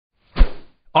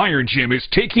Iron Gym is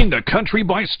taking the country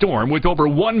by storm with over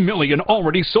 1 million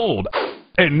already sold.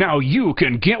 And now you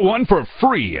can get one for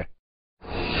free.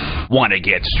 Want to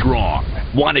get strong?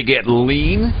 Want to get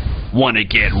lean? Want to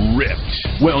get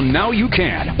ripped? Well, now you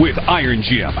can with Iron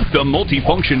Gym, the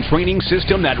multifunction training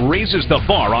system that raises the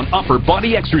bar on upper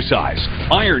body exercise.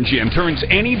 Iron Gym turns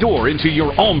any door into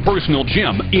your own personal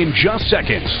gym in just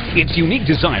seconds. Its unique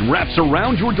design wraps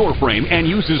around your door frame and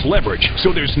uses leverage,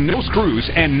 so there's no screws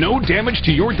and no damage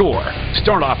to your door.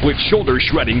 Start off with shoulder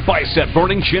shredding, bicep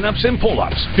burning chin-ups and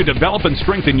pull-ups to develop and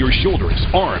strengthen your shoulders,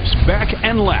 arms, back,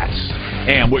 and lats.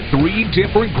 And with 3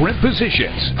 different grip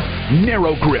positions: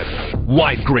 narrow grip,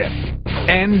 wide grip,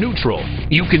 and neutral.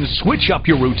 You can switch up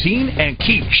your routine and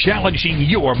keep challenging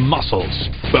your muscles.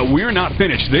 But we're not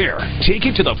finished there. Take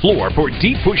it to the floor for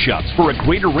deep push-ups for a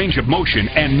greater range of motion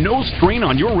and no strain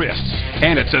on your wrists.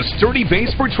 And it's a sturdy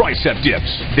base for tricep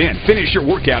dips. Then finish your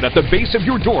workout at the base of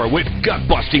your door with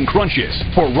gut-busting crunches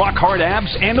for rock-hard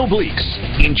abs and obliques.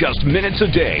 In just minutes a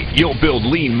day, you'll build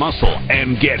lean muscle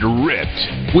and get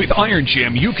ripped. With Iron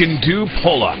Gym, you can do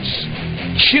pull-ups,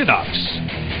 chin-ups,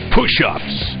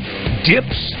 push-ups,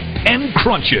 dips, and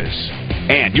crunches.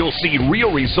 And you'll see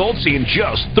real results in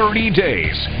just 30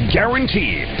 days.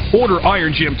 Guaranteed. Order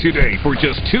Iron Gym today for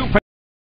just £2.